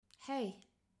Hey,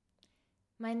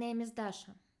 my name is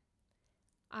Dasha.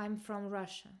 I'm from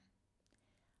Russia.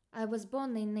 I was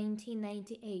born in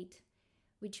 1998,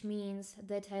 which means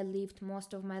that I lived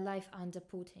most of my life under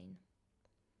Putin.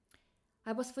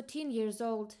 I was 14 years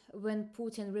old when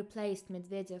Putin replaced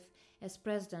Medvedev as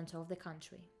president of the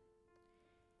country.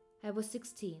 I was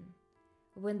 16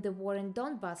 when the war in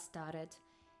Donbass started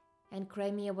and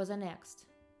Crimea was annexed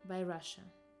by Russia.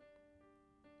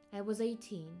 I was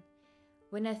 18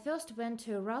 when I first went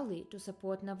to a rally to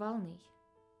support Navalny.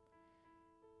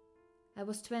 I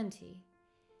was 20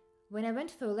 when I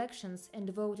went for elections and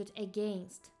voted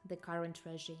against the current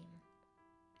regime.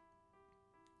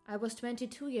 I was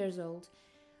 22 years old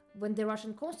when the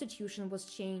Russian constitution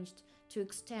was changed to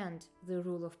extend the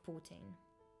rule of Putin.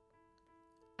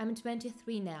 I'm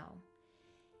 23 now,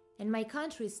 and my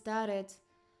country started,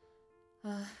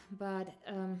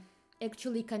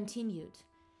 actually continued,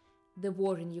 the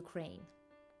war in Ukraine.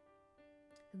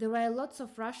 There are lots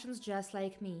of Russians just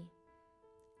like me.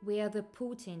 We are the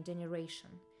Putin generation,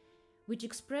 which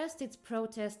expressed its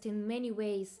protest in many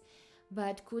ways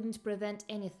but couldn't prevent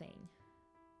anything.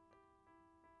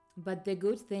 But the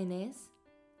good thing is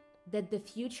that the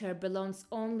future belongs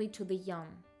only to the young.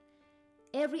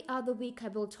 Every other week I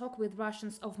will talk with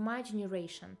Russians of my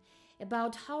generation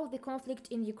about how the conflict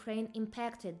in Ukraine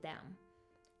impacted them,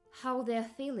 how they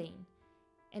are feeling,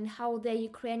 and how their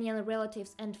Ukrainian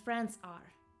relatives and friends are.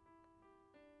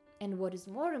 And what is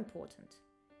more important,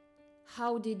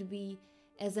 how did we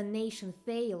as a nation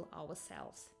fail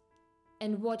ourselves,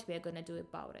 and what we are going to do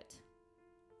about it.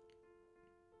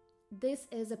 This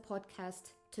is a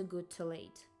podcast Too Good to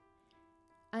Late.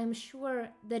 I'm sure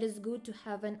that it's good to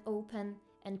have an open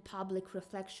and public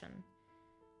reflection.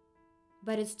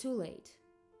 But it's too late,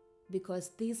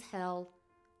 because this hell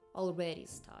already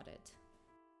started.